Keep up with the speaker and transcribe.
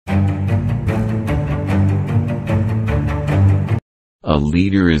A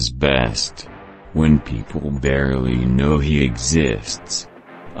leader is best when people barely know he exists.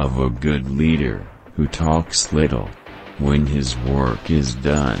 Of a good leader, who talks little, when his work is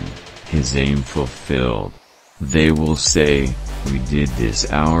done, his aim fulfilled, they will say, "We did this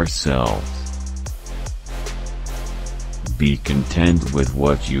ourselves." Be content with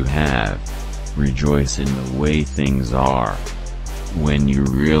what you have. Rejoice in the way things are. When you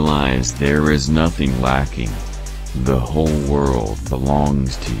realize there is nothing lacking, the whole world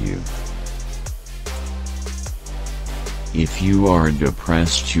belongs to you. If you are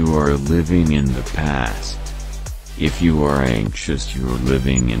depressed, you are living in the past. If you are anxious, you are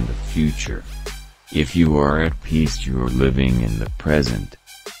living in the future. If you are at peace, you are living in the present.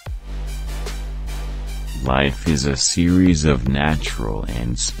 Life is a series of natural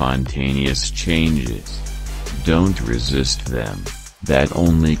and spontaneous changes. Don't resist them, that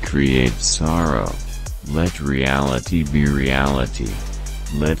only creates sorrow. Let reality be reality.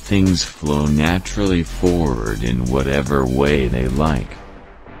 Let things flow naturally forward in whatever way they like.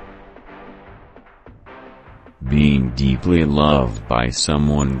 Being deeply loved by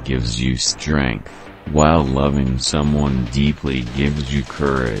someone gives you strength, while loving someone deeply gives you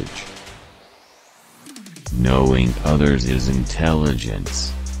courage. Knowing others is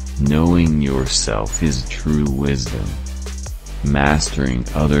intelligence. Knowing yourself is true wisdom. Mastering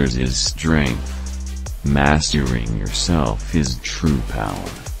others is strength. Mastering yourself is true power.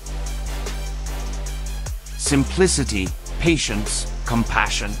 Simplicity, patience,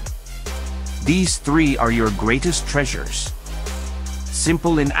 compassion. These three are your greatest treasures.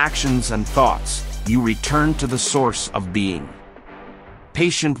 Simple in actions and thoughts, you return to the source of being.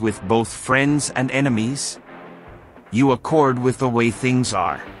 Patient with both friends and enemies, you accord with the way things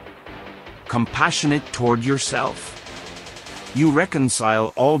are. Compassionate toward yourself, you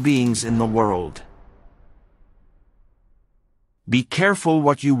reconcile all beings in the world. Be careful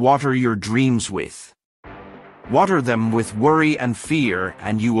what you water your dreams with. Water them with worry and fear,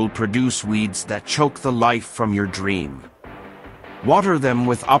 and you will produce weeds that choke the life from your dream. Water them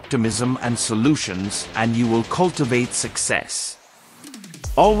with optimism and solutions, and you will cultivate success.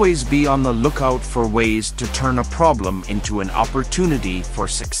 Always be on the lookout for ways to turn a problem into an opportunity for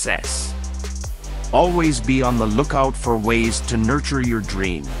success. Always be on the lookout for ways to nurture your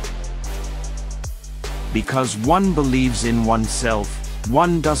dream. Because one believes in oneself,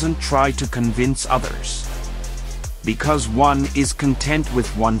 one doesn't try to convince others. Because one is content with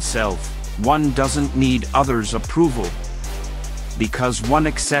oneself, one doesn't need others' approval. Because one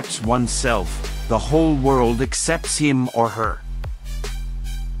accepts oneself, the whole world accepts him or her.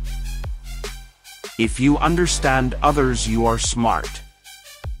 If you understand others, you are smart.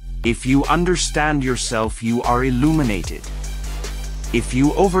 If you understand yourself, you are illuminated. If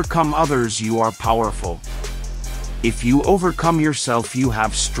you overcome others, you are powerful. If you overcome yourself, you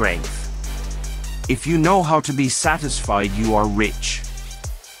have strength. If you know how to be satisfied, you are rich.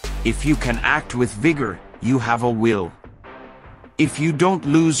 If you can act with vigor, you have a will. If you don't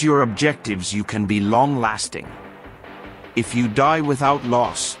lose your objectives, you can be long-lasting. If you die without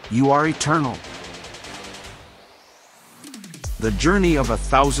loss, you are eternal. The journey of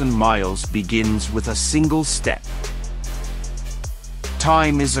 1,000 miles begins with a single step.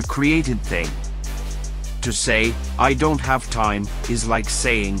 Time is a created thing. To say, "I don't have time," is like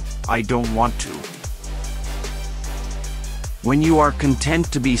saying, "I don't want to." When you are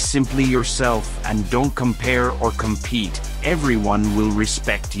content to be simply yourself and don't compare or compete, everyone will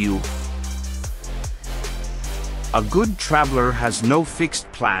respect you. A good traveler has no fixed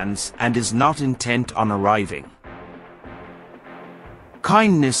plans and is not intent on arriving.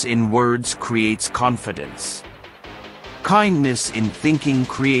 Kindness in words creates confidence. Kindness in thinking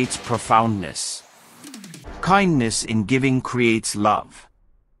creates profoundness. Kindness in giving creates love.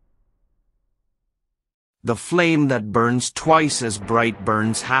 The flame that burns twice as bright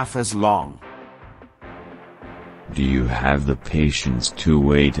burns half as long. Do you have the patience to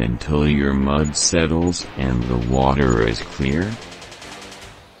wait until your mud settles and the water is clear?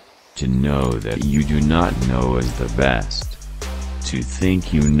 To know that you do not know is the best. To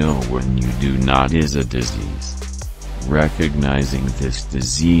think you know when you do not is a disease. Recognizing this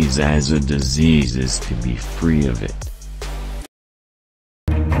disease as a disease is to be free of it.